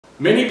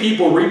Many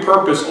people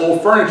repurpose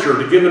old furniture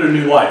to give it a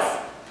new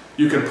life.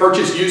 You can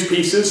purchase used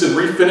pieces and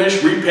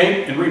refinish,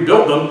 repaint, and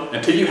rebuild them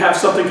until you have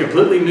something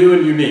completely new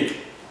and unique.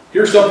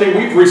 Here's something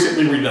we've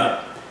recently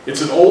redone.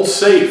 It's an old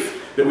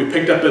safe that we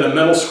picked up at a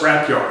metal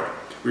scrapyard.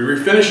 We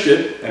refinished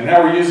it, and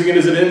now we're using it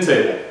as an end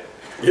table.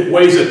 It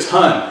weighs a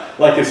ton,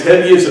 like as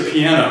heavy as a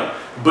piano,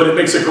 but it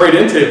makes a great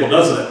end table,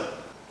 doesn't it?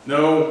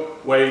 No,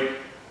 wait,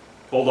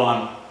 hold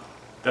on.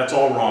 That's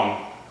all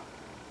wrong.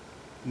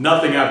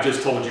 Nothing I've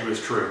just told you is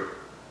true.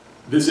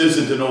 This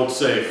isn't an old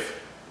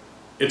safe.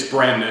 It's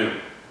brand new.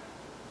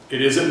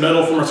 It isn't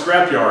metal from a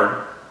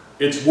scrapyard.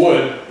 It's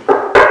wood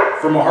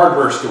from a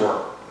hardware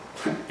store.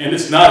 And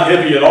it's not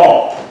heavy at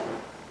all.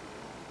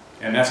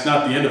 And that's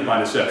not the end of my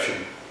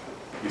deception.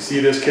 You see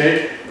this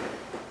cake?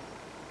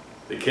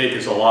 The cake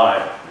is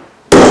alive.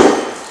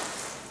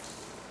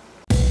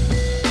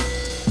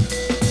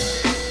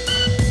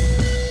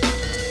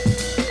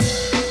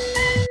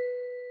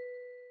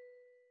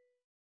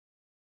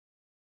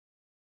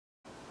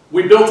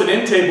 We built an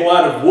end table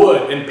out of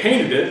wood and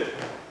painted it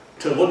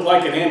to look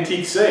like an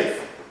antique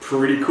safe.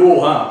 Pretty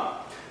cool, huh?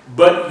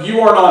 But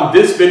you aren't on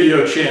this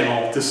video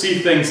channel to see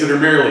things that are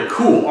merely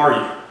cool, are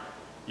you?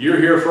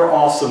 You're here for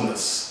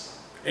awesomeness.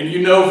 And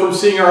you know from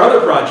seeing our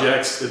other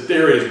projects that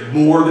there is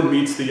more than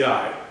meets the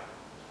eye.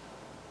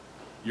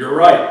 You're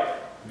right.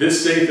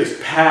 This safe is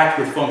packed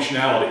with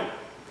functionality.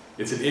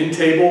 It's an end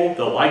table,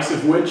 the likes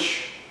of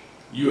which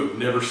you have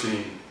never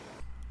seen.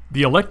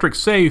 The electric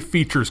safe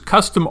features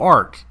custom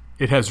art.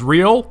 It has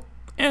real,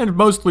 and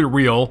mostly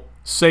real,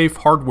 safe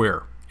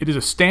hardware. It is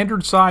a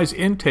standard size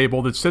end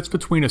table that sits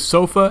between a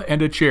sofa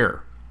and a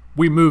chair.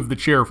 We moved the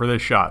chair for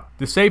this shot.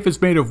 The safe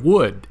is made of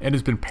wood and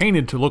has been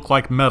painted to look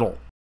like metal.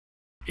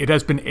 It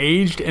has been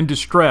aged and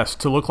distressed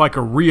to look like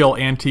a real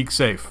antique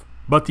safe.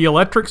 But the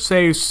electric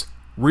safe's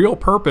real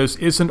purpose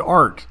isn't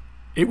art.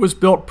 It was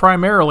built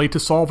primarily to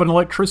solve an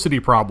electricity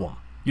problem.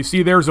 You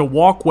see, there's a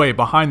walkway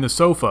behind the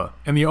sofa,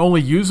 and the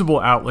only usable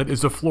outlet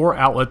is a floor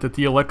outlet that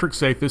the electric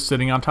safe is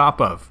sitting on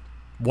top of.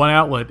 One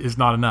outlet is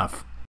not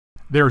enough.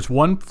 There's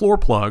one floor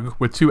plug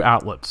with two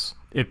outlets.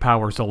 It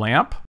powers a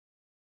lamp.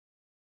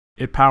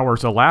 It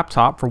powers a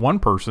laptop for one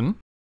person.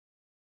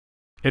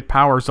 It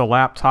powers a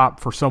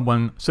laptop for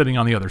someone sitting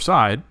on the other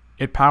side.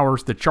 It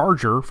powers the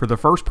charger for the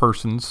first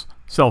person's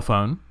cell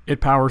phone.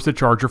 It powers the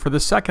charger for the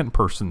second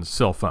person's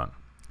cell phone.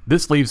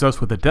 This leaves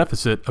us with a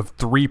deficit of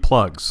 3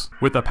 plugs.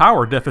 With a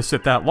power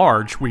deficit that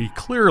large, we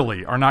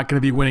clearly are not going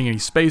to be winning any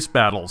space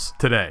battles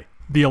today.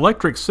 The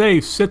electric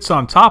safe sits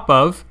on top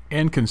of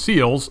and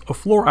conceals a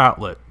floor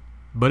outlet,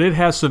 but it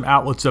has some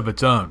outlets of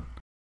its own.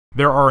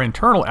 There are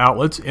internal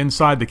outlets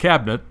inside the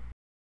cabinet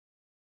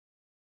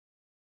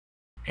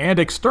and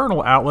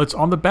external outlets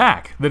on the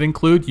back that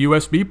include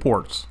USB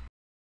ports.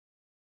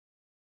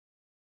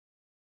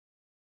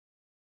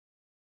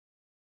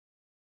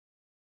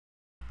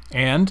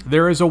 And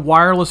there is a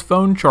wireless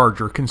phone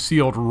charger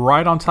concealed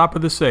right on top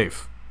of the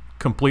safe,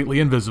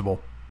 completely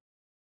invisible.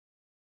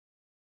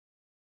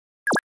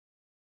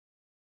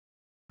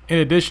 In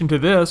addition to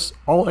this,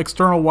 all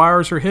external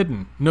wires are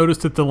hidden. Notice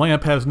that the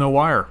lamp has no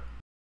wire.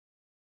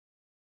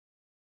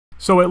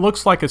 So it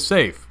looks like a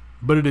safe,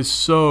 but it is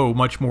so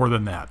much more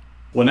than that.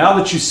 Well, now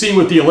that you've seen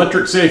what the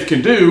electric safe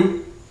can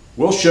do,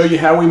 we'll show you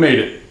how we made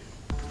it.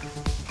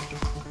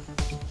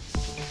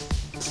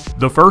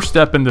 The first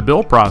step in the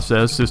build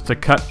process is to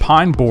cut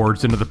pine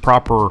boards into the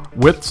proper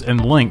widths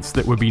and lengths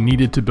that would be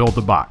needed to build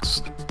the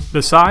box.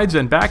 The sides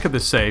and back of the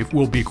safe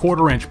will be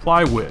 1/4-inch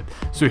plywood,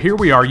 so here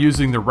we are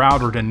using the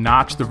router to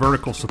notch the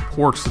vertical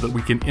supports so that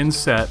we can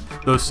inset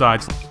those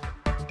sides.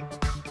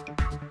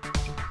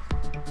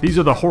 These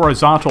are the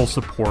horizontal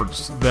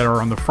supports that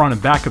are on the front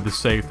and back of the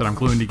safe that I'm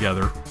gluing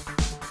together.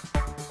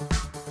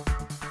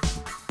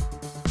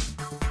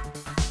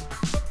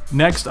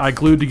 Next, I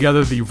glued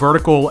together the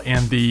vertical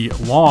and the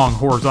long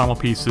horizontal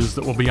pieces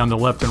that will be on the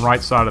left and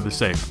right side of the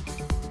safe.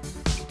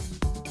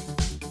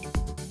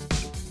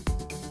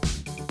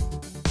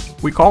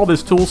 We call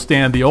this tool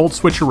stand the old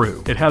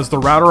switcheroo. It has the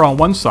router on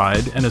one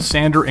side and a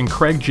sander and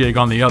Craig jig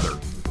on the other.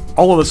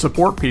 All of the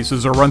support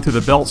pieces are run through the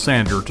belt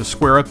sander to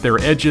square up their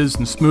edges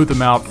and smooth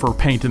them out for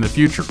paint in the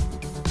future.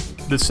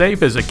 The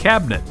safe is a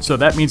cabinet, so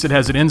that means it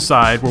has an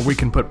inside where we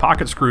can put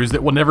pocket screws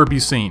that will never be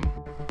seen.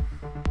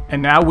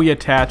 And now we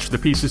attach the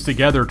pieces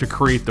together to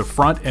create the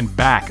front and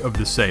back of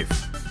the safe.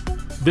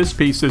 This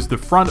piece is the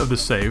front of the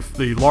safe,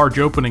 the large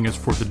opening is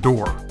for the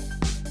door.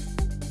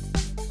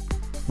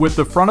 With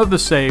the front of the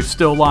safe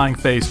still lying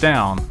face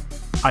down,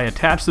 I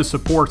attach the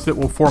supports that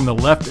will form the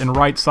left and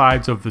right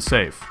sides of the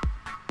safe.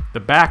 The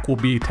back will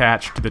be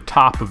attached to the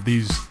top of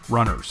these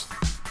runners.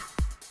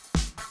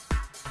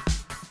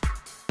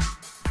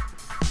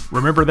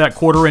 Remember that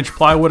 1/4-inch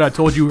plywood I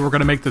told you we were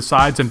going to make the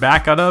sides and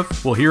back out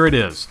of? Well, here it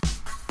is.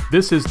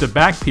 This is the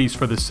back piece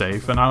for the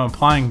safe, and I'm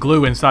applying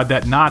glue inside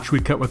that notch we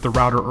cut with the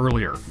router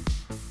earlier.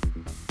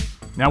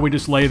 Now we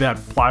just lay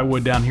that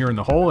plywood down here in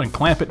the hole and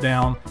clamp it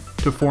down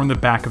to form the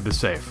back of the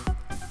safe.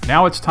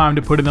 Now it's time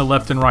to put in the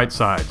left and right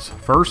sides.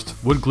 First,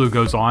 wood glue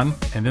goes on,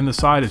 and then the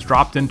side is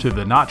dropped into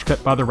the notch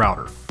cut by the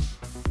router.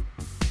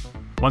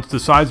 Once the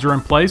sides are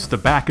in place, the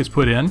back is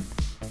put in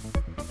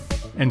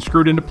and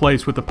screwed into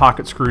place with the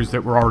pocket screws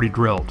that were already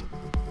drilled.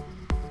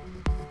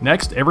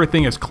 Next,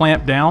 everything is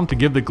clamped down to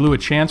give the glue a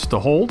chance to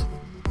hold.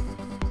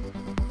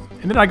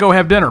 And then I go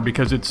have dinner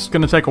because it's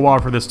going to take a while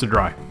for this to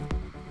dry.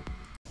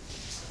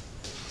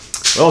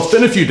 Well, it's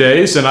been a few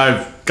days and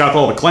I've got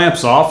all the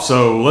clamps off,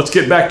 so let's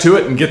get back to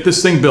it and get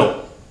this thing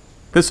built.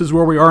 This is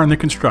where we are in the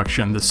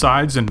construction. The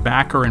sides and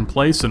back are in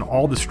place and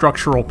all the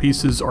structural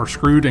pieces are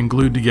screwed and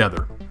glued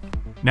together.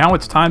 Now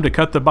it's time to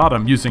cut the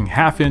bottom using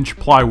 1/2-inch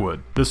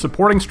plywood. The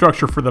supporting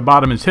structure for the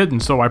bottom is hidden,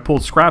 so I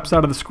pulled scraps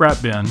out of the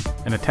scrap bin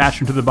and attached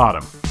them to the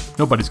bottom.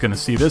 Nobody's going to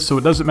see this, so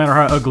it doesn't matter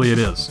how ugly it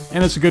is.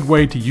 And it's a good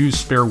way to use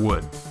spare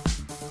wood.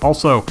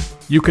 Also,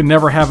 you can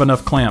never have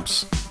enough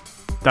clamps.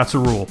 That's a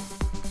rule.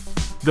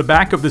 The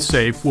back of the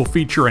safe will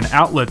feature an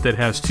outlet that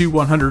has 2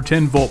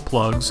 110-volt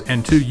plugs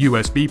and 2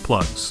 USB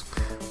plugs.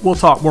 We'll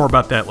talk more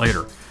about that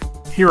later.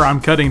 Here I'm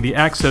cutting the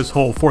access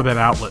hole for that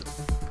outlet.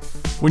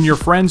 When your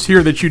friends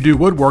hear that you do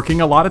woodworking,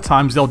 a lot of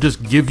times they'll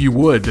just give you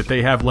wood that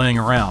they have laying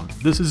around.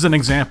 This is an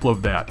example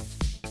of that.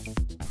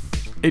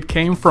 It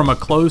came from a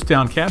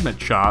closed-down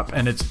cabinet shop,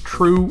 and it's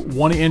true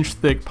 1-inch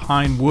thick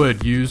pine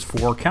wood used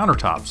for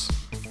countertops.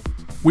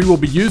 We will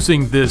be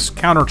using this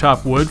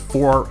countertop wood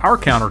for our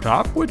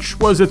countertop, which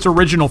was its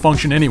original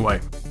function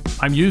anyway.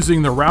 I'm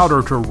using the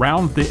router to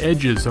round the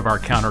edges of our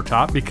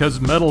countertop because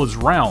metal is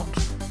round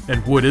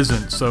and wood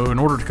isn't, so in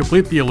order to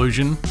complete the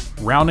illusion,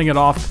 rounding it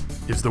off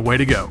is the way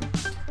to go.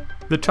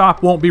 The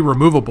top won't be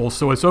removable,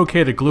 so it's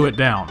okay to glue it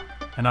down,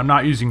 and I'm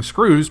not using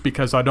screws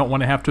because I don't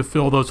want to have to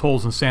fill those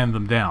holes and sand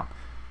them down.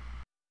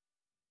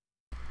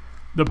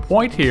 The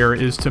point here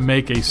is to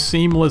make a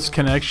seamless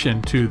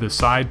connection to the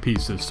side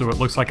pieces so it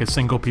looks like a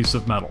single piece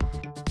of metal.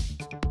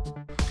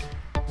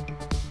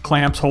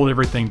 Clamps hold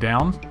everything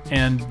down,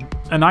 and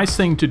a nice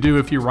thing to do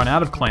if you run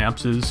out of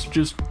clamps is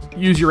just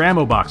use your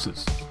ammo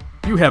boxes.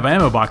 You have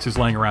ammo boxes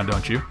laying around,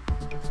 don't you?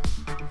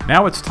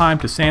 Now it's time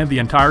to sand the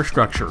entire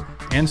structure,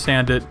 and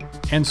sand it,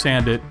 and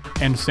sand it,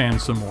 and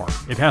sand some more.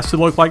 It has to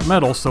look like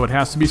metal, so it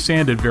has to be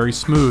sanded very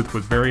smooth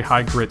with very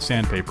high grit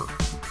sandpaper.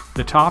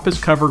 The top is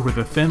covered with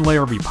a thin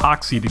layer of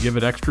epoxy to give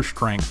it extra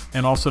strength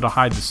and also to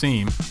hide the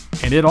seam,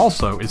 and it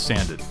also is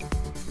sanded.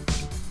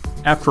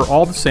 After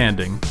all the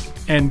sanding,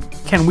 and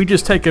can we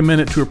just take a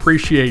minute to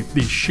appreciate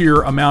the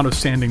sheer amount of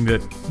sanding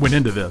that went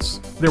into this?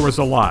 There was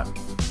a lot.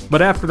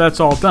 But after that's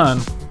all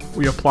done,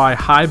 we apply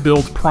high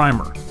build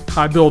primer.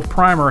 High build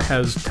primer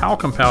has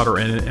talcum powder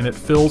in it and it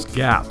fills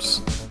gaps.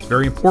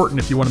 Very important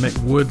if you want to make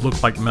wood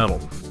look like metal.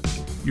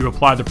 You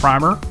apply the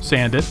primer,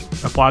 sand it,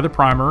 apply the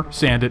primer,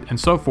 sand it, and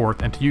so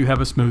forth until you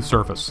have a smooth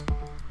surface.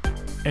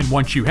 And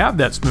once you have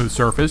that smooth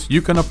surface,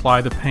 you can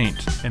apply the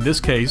paint. In this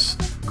case,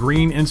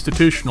 green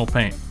institutional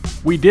paint.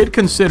 We did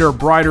consider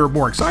brighter,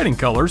 more exciting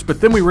colors,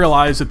 but then we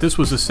realized that this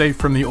was a safe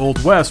from the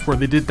Old West where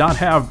they did not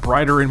have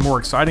brighter and more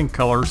exciting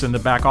colors in the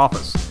back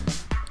office.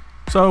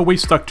 So we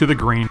stuck to the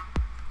green.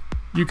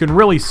 You can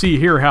really see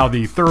here how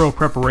the thorough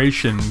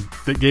preparation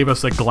that gave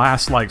us a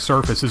glass-like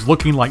surface is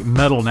looking like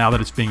metal now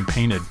that it's being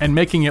painted. And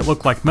making it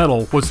look like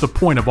metal was the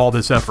point of all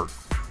this effort.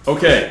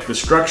 Okay, the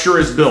structure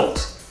is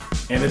built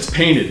and it's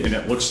painted and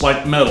it looks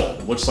like metal.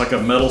 It looks like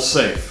a metal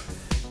safe.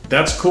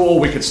 That's cool,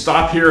 we could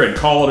stop here and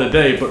call it a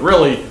day, but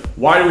really,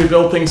 why do we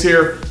build things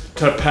here?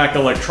 To pack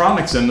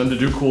electronics in them to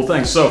do cool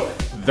things. So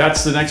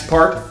that's the next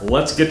part.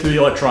 Let's get to the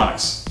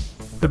electronics.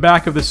 The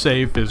back of the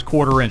safe is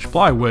 1/4-inch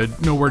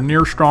plywood, nowhere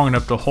near strong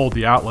enough to hold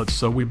the outlets,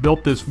 so we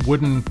built this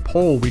wooden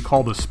pole we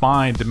call the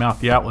spine to mount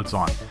the outlets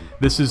on.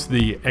 This is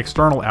the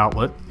external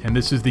outlet, and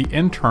this is the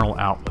internal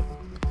outlet.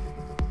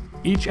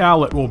 Each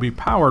outlet will be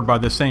powered by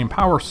the same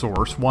power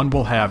source. One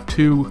will have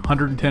 2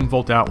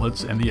 110-volt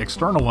outlets, and the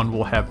external one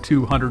will have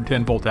 2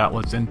 110-volt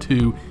outlets and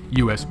 2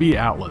 USB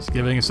outlets,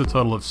 giving us a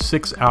total of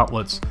 6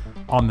 outlets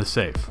on the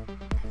safe.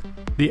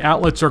 The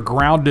outlets are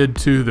grounded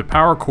to the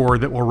power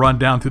cord that will run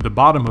down through the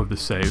bottom of the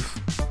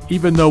safe.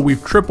 Even though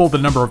we've tripled the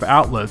number of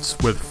outlets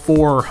with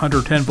 4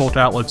 110-volt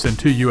outlets and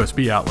 2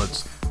 USB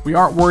outlets, we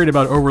aren't worried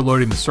about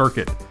overloading the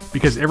circuit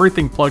because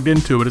everything plugged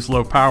into it is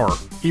low power.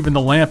 Even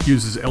the lamp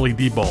uses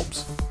LED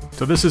bulbs.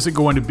 So this isn't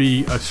going to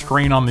be a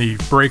strain on the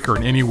breaker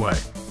in any way.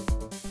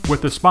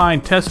 With the spine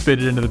test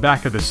fitted into the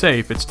back of the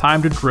safe, it's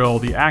time to drill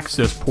the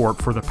access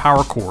port for the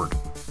power cord.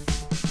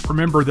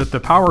 Remember that the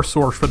power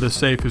source for the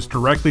safe is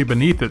directly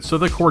beneath it, so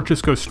the cord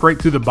just goes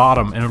straight through the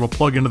bottom and it'll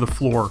plug into the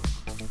floor.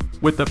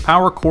 With the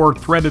power cord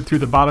threaded through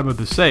the bottom of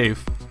the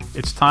safe,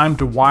 it's time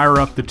to wire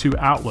up the 2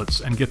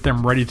 outlets and get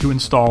them ready to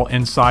install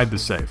inside the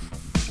safe.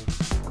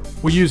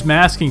 We use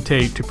masking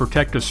tape to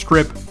protect a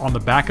strip on the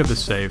back of the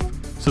safe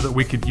so that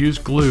we could use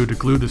glue to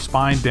glue the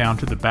spine down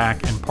to the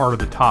back and part of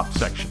the top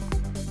section.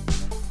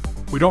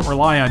 We don't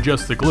rely on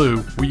just the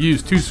glue, we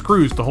use 2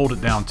 screws to hold it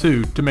down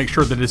too to make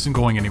sure that it isn't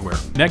going anywhere.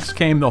 Next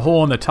came the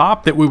hole in the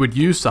top that we would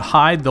use to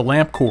hide the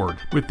lamp cord.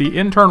 With the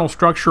internal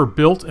structure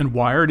built and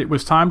wired, it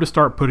was time to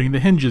start putting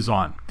the hinges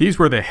on. These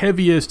were the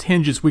heaviest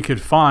hinges we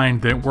could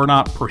find that were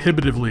not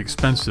prohibitively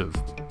expensive,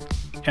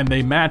 and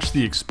they matched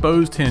the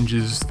exposed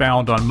hinges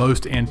found on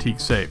most antique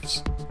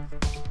safes.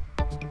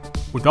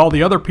 With all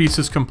the other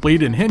pieces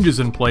complete and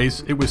hinges in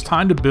place, it was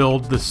time to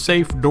build the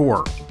safe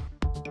door.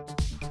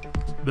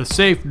 The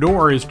safe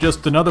door is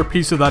just another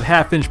piece of that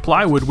half-inch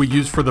plywood we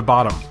used for the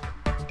bottom.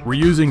 We're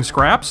using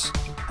scraps?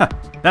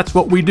 That's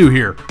what we do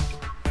here.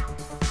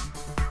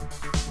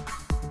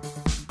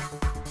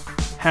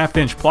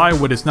 Half-inch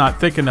plywood is not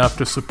thick enough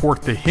to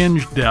support the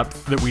hinge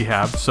depth that we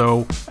have,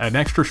 so an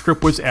extra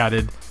strip was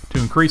added to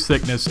increase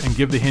thickness and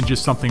give the hinges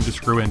something to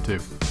screw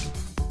into.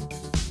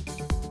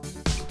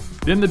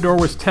 Then the door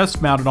was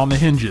test mounted on the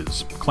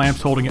hinges,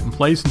 clamps holding it in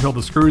place until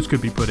the screws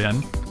could be put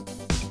in.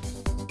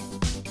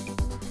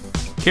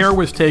 Care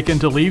was taken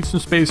to leave some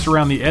space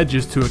around the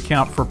edges to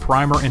account for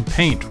primer and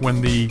paint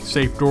when the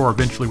safe door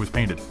eventually was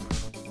painted.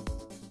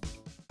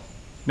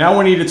 Now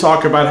we need to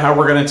talk about how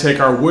we're going to take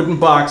our wooden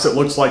box that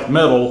looks like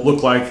metal,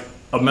 look like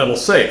a metal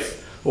safe.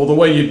 Well, the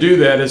way you do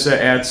that is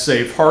to add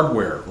safe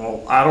hardware.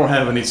 Well, I don't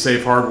have any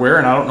safe hardware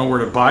and I don't know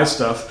where to buy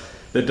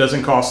stuff that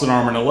doesn't cost an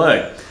arm and a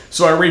leg.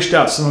 So I reached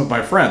out to some of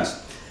my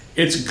friends.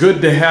 It's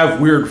good to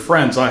have weird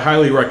friends. I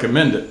highly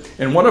recommend it.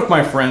 And one of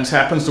my friends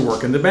happens to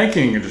work in the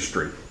banking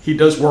industry. He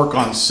does work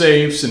on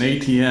safes and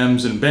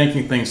ATMs and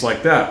banking things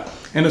like that.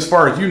 And as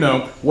far as you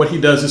know, what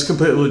he does is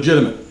completely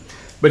legitimate.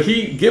 But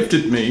he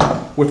gifted me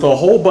with a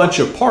whole bunch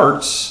of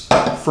parts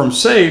from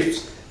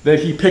safes that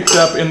he picked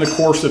up in the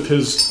course of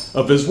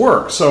his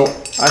work. So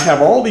I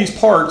have all these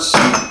parts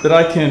that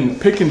I can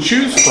pick and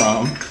choose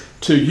from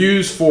to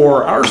use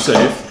for our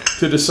safe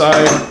to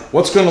decide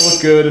what's going to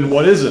look good and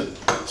what isn't.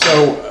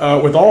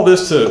 So with all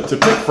this to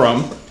pick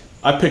from,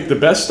 I picked the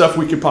best stuff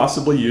we could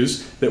possibly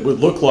use that would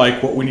look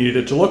like what we needed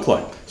it to look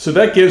like. So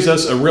that gives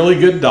us a really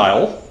good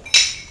dial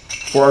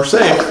for our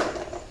safe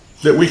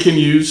that we can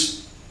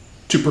use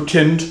to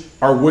pretend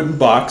our wooden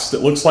box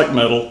that looks like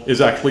metal is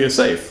actually a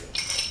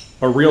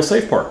safe, a real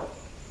safe part.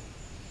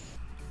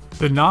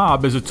 The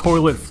knob is a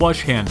toilet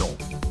flush handle.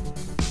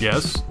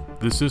 Yes,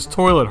 this is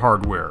toilet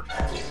hardware.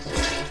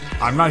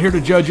 I'm not here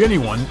to judge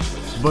anyone,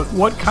 but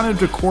what kind of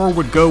decor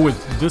would go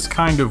with this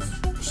kind of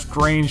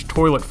strange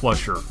toilet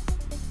flusher?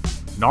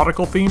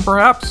 Nautical theme,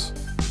 perhaps?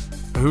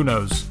 Who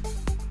knows?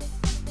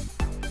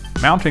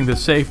 Mounting the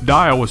safe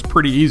dial was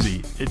pretty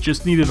easy. It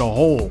just needed a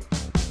hole.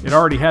 It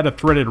already had a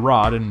threaded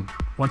rod, and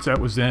once that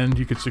was in,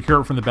 you could secure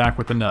it from the back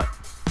with a nut.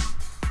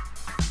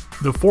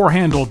 The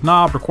four-handled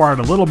knob required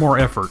a little more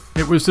effort.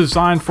 It was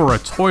designed for a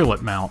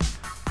toilet mount,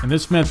 and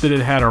this meant that it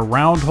had a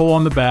round hole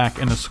on the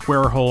back and a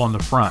square hole on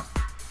the front.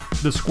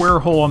 The square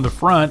hole on the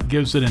front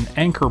gives it an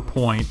anchor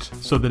point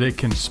so that it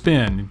can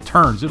spin. It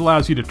turns. It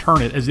allows you to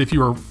turn it as if you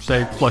were,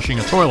 say, flushing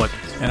a toilet.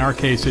 In our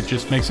case, it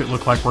just makes it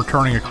look like we're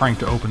turning a crank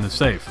to open the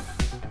safe.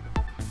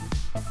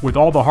 With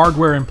all the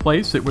hardware in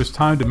place, it was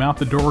time to mount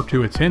the door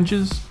to its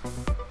hinges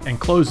and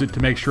close it to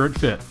make sure it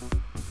fit.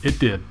 It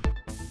did.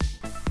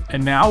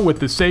 And now, with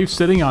the safe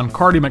sitting on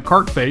Carty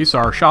McCart face,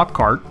 our shop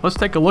cart, let's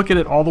take a look at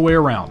it all the way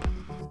around.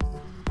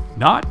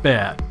 Not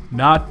bad.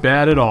 Not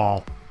bad at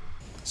all.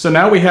 So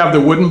now we have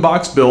the wooden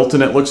box built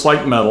and it looks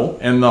like metal,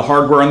 and the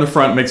hardware on the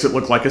front makes it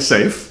look like a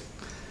safe.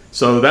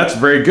 So that's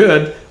very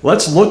good.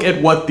 Let's look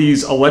at what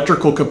these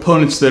electrical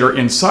components that are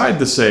inside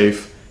the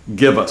safe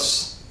give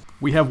us.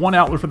 We have one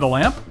outlet for the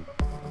lamp,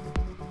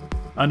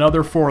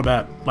 another for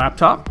that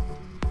laptop,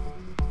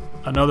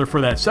 another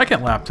for that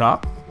second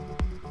laptop,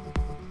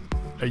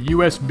 a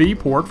USB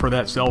port for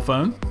that cell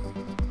phone,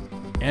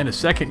 and a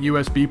second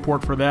USB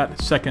port for that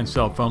second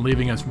cell phone,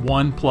 leaving us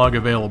one plug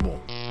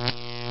available.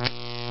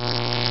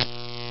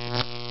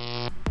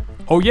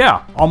 Oh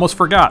yeah, almost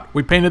forgot.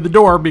 We painted the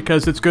door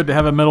because it's good to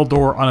have a metal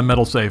door on a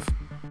metal safe.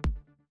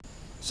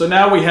 So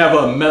now we have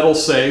a metal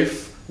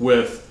safe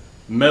with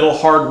metal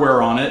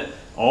hardware on it,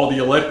 all the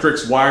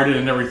electrics wired in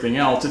and everything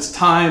else. It's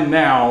time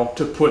now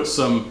to put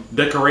some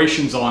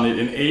decorations on it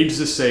and age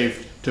the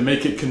safe to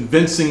make it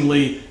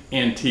convincingly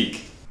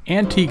antique.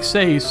 Antique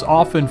safes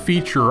often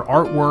feature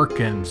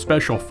artwork and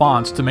special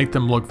fonts to make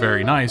them look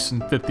very nice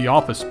and fit the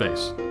office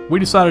space.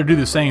 We decided to do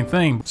the same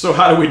thing. So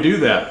how do we do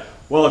that?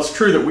 Well, it's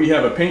true that we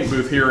have a paint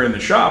booth here in the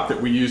shop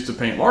that we use to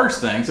paint large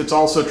things. It's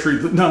also true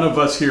that none of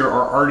us here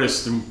are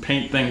artists and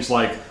paint things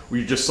like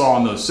we just saw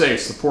on those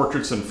safes, the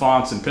portraits and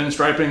fonts and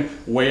pinstriping,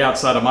 way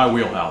outside of my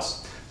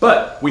wheelhouse.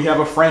 But we have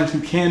a friend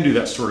who can do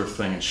that sort of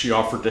thing, and she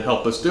offered to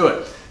help us do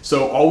it.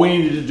 So all we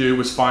needed to do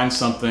was find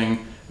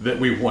something that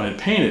we wanted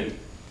painted.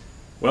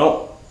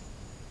 Well,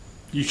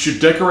 you should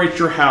decorate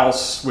your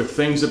house with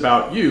things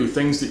about you,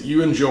 things that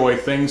you enjoy,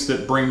 things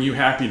that bring you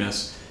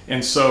happiness.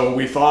 And so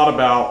we thought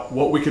about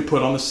what we could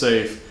put on the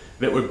safe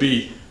that would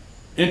be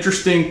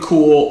interesting,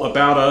 cool,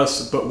 about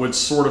us, but would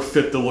sort of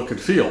fit the look and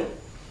feel.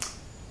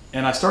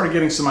 And I started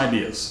getting some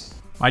ideas.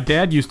 My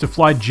dad used to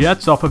fly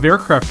jets off of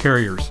aircraft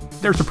carriers.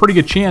 There's a pretty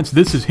good chance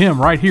this is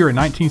him right here in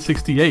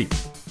 1968.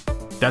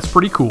 That's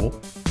pretty cool.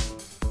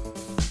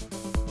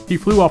 He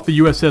flew off the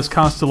USS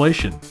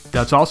Constellation.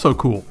 That's also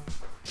cool.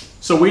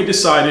 So we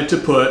decided to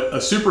put a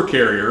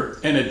supercarrier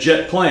and a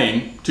jet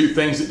plane, two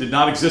things that did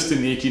not exist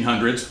in the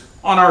 1800s,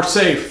 on our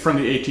safe from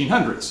the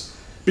 1800s.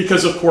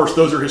 Because of course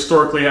those are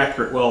historically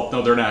accurate. Well,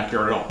 no, they're not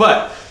accurate at all.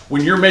 But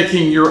when you're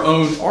making your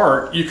own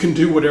art, you can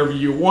do whatever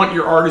you want.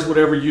 Your art is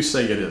whatever you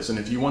say it is. And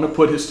if you want to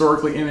put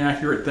historically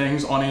inaccurate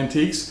things on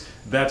antiques,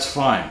 that's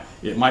fine.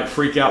 It might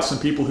freak out some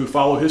people who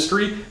follow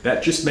history.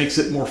 That just makes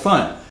it more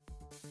fun.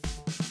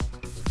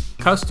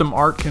 Custom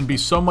art can be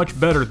so much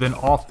better than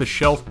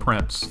off-the-shelf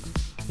prints.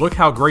 Look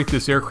how great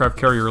this aircraft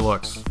carrier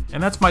looks.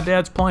 And that's my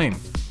dad's plane.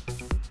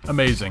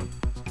 Amazing.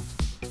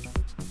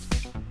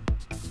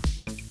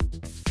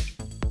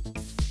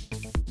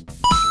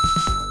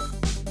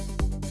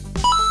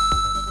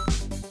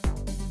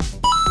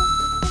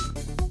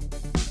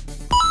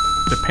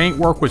 The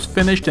paintwork was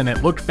finished and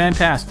it looked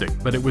fantastic,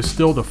 but it was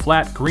still the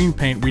flat green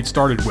paint we'd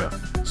started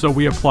with. So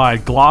we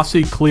applied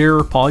glossy, clear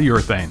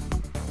polyurethane.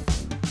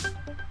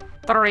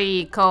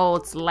 3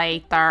 coats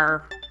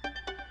later.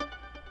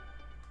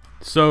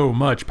 So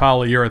much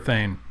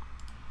polyurethane.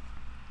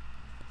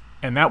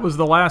 And that was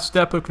the last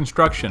step of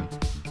construction.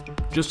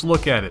 Just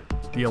look at it.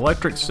 The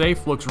electric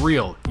safe looks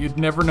real. You'd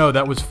never know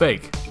that was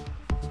fake.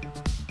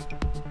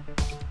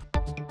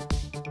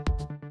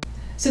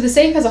 So the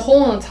safe has a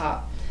hole on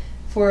top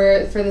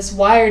for this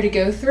wire to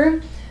go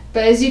through,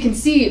 but as you can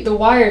see, the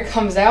wire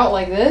comes out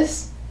like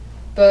this,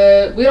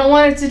 but we don't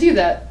want it to do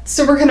that.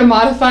 So we're going to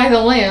modify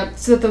the lamp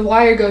so that the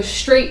wire goes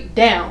straight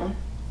down.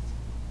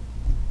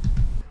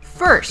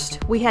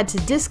 First, we had to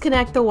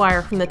disconnect the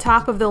wire from the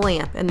top of the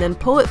lamp and then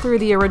pull it through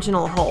the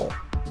original hole.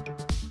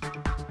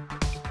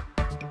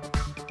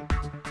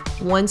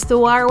 Once the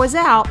wire was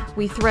out,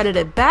 we threaded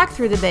it back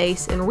through the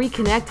base and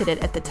reconnected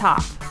it at the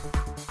top.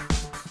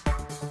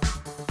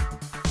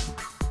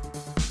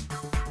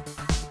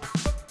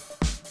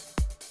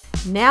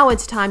 Now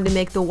it's time to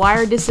make the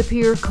wire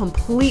disappear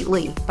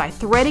completely by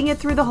threading it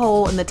through the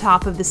hole in the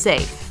top of the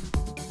safe.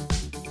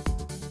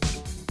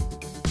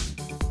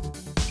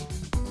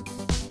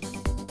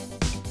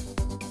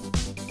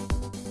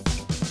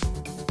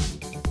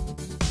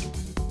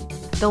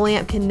 The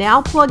lamp can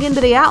now plug into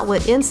the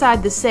outlet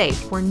inside the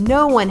safe where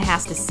no one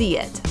has to see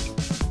it.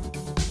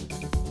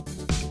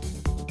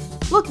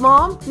 Look,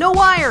 Mom, no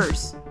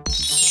wires!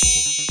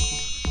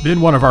 Then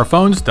one of our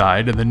phones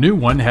died and the new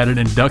one had an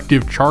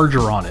inductive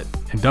charger on it.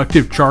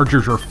 Inductive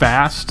chargers are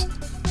fast,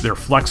 they're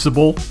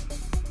flexible,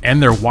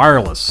 and they're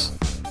wireless.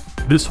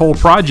 This whole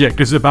project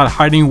is about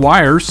hiding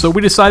wires, so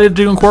we decided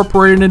to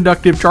incorporate an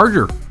inductive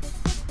charger.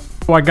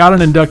 So I got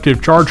an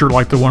inductive charger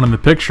like the one in the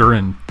picture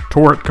and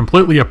tore it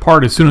completely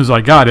apart as soon as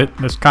I got it.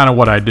 That's kind of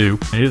what I do.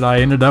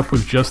 I ended up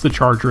with just the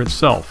charger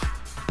itself.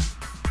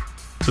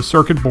 It's a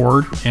circuit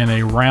board and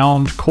a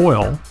round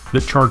coil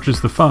that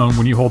charges the phone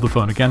when you hold the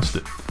phone against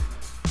it.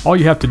 All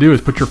you have to do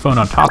is put your phone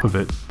on top of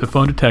it, the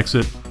phone detects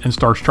it, and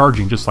starts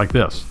charging just like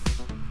this.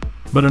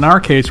 But in our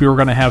case, we were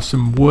going to have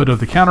some wood of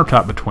the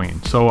countertop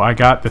between, so I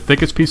got the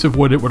thickest piece of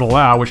wood it would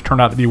allow, which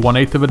turned out to be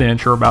 1/8 of an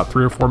inch, or about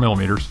 3 or 4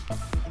 millimeters.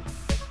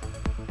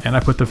 And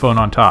I put the phone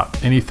on top.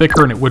 Any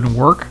thicker and it wouldn't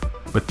work,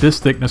 but this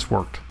thickness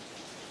worked.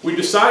 We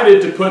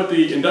decided to put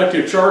the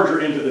inductive charger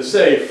into the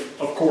safe,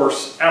 of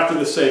course, after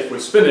the safe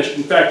was finished.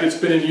 In fact, it's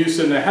been in use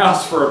in the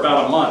house for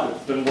about a month.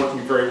 It's been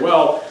working very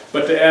well,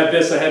 but to add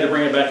this, I had to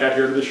bring it back out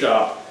here to the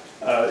shop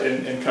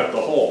and cut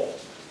the hole.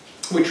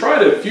 We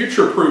try to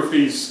future-proof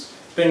these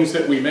things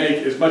that we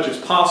make as much as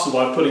possible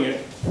by putting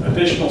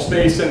additional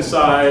space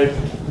inside,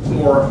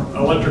 more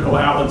electrical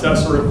outlets, that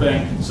sort of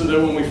thing, so that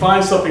when we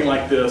find something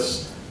like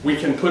this, we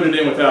can put it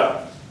in without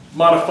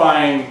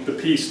modifying the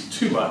piece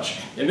too much.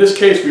 In this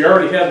case, we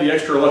already had the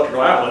extra electrical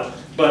outlet,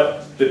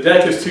 but the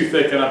deck is too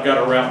thick and I've got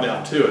to route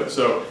down to it.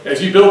 So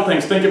as you build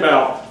things, think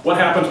about what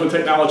happens when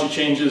technology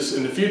changes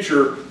in the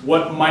future,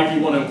 what might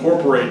you want to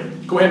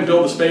incorporate. Go ahead and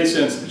build the space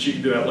in so that you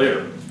can do that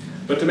later.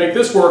 But to make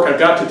this work, I've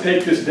got to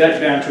take this deck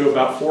down to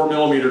about 4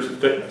 millimeters of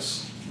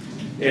thickness.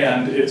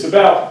 And it's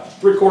about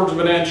 3/4 of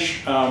an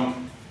inch,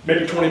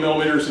 maybe 20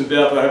 millimeters in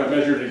depth. I haven't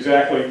measured it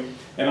exactly.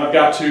 And I've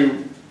got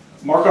to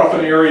mark off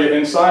an area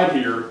inside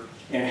here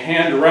and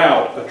hand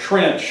route a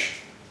trench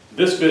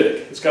this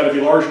big. It's got to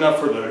be large enough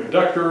for the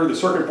inductor, the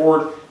circuit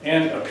board,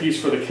 and a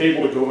piece for the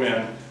cable to go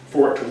in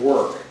for it to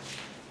work.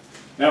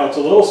 Now it's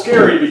a little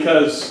scary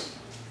because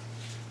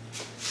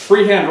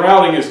freehand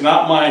routing is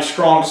not my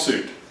strong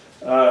suit.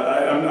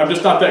 I'm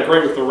just not that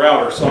great with the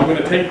router, so I'm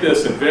going to take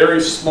this in very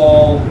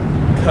small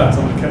cuts.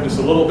 I'm going to cut just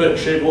a little bit,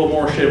 shave a little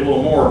more, shave a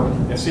little more,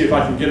 and see if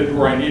I can get it to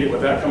where I need it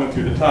without coming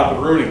through the top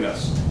and ruining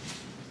this.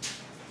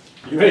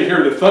 You may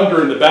hear the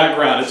thunder in the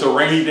background. It's a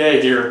rainy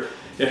day here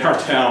in our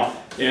town,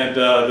 and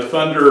the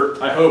thunder,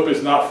 I hope,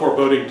 is not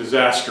foreboding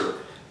disaster.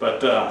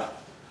 But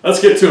let's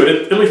get to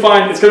it. It'll be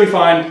fine. It's going to be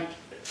fine.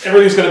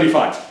 Everything's going to be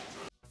fine.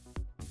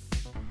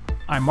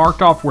 I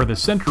marked off where the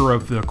center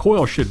of the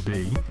coil should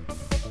be,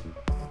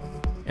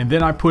 and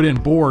then I put in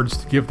boards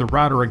to give the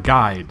router a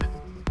guide.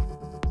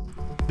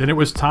 Then it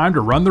was time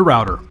to run the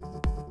router.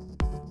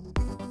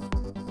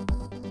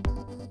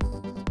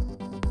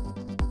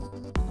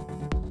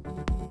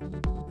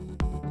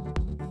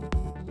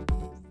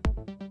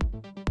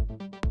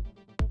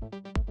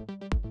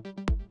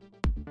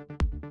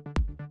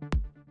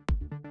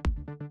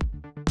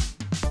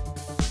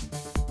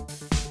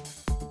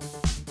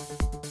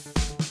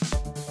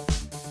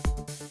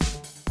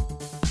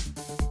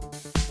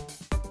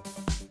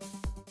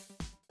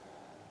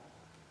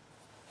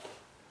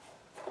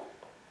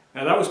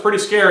 Now that was pretty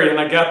scary, and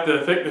I got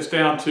the thickness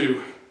down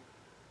to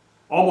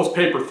almost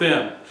paper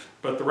thin.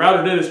 But the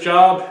router did its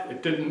job.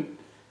 It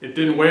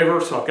didn't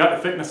waver, so I've got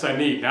the thickness I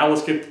need. Now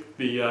let's get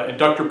the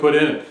inductor put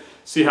in and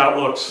see how it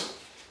looks.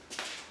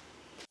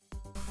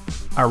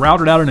 I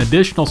routed out an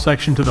additional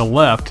section to the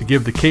left to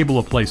give the cable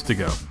a place to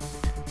go.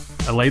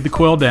 I laid the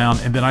coil down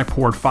and then I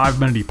poured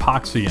 5-minute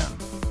epoxy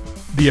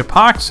in. The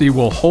epoxy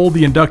will hold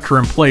the inductor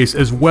in place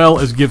as well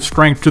as give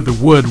strength to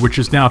the wood, which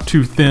is now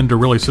too thin to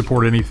really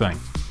support anything.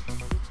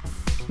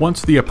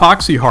 Once the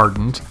epoxy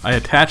hardened, I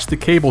attached the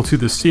cable to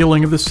the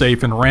ceiling of the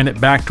safe and ran it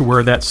back to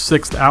where that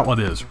 6th outlet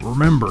is.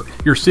 Remember,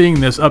 you're seeing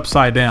this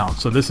upside down,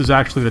 so this is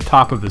actually the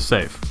top of the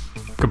safe.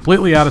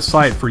 Completely out of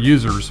sight for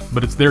users,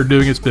 but it's there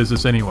doing its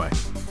business anyway.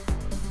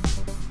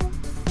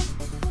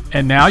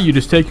 And now you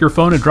just take your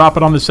phone and drop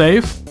it on the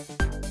safe,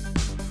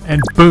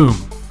 and boom,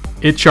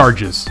 it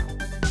charges.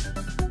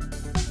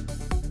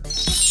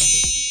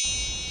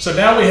 So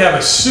now we have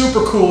a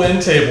super cool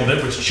end table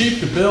that was cheap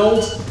to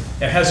build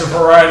and has a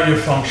variety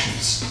of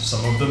functions,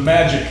 some of them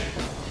magic.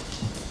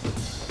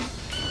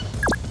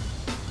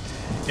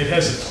 It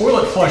has a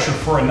toilet flusher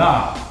for a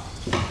knob.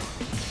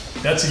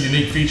 That's a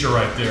unique feature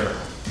right there.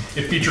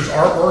 It features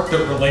artwork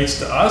that relates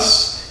to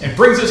us and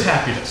brings us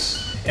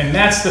happiness. And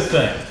that's the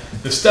thing.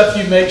 The stuff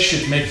you make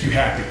should make you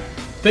happy.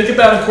 Think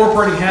about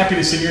incorporating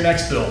happiness in your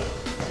next build.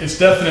 It's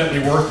definitely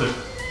worth it.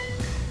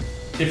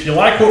 If you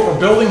like what we're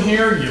building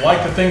here, you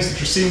like the things that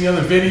you're seeing in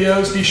the other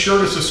videos, be sure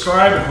to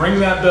subscribe and ring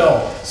that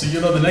bell so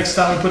you'll know the next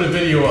time we put a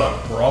video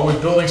up. We're always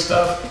building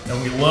stuff,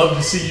 and we love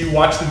to see you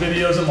watch the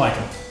videos and like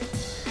them.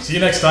 See you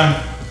next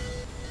time.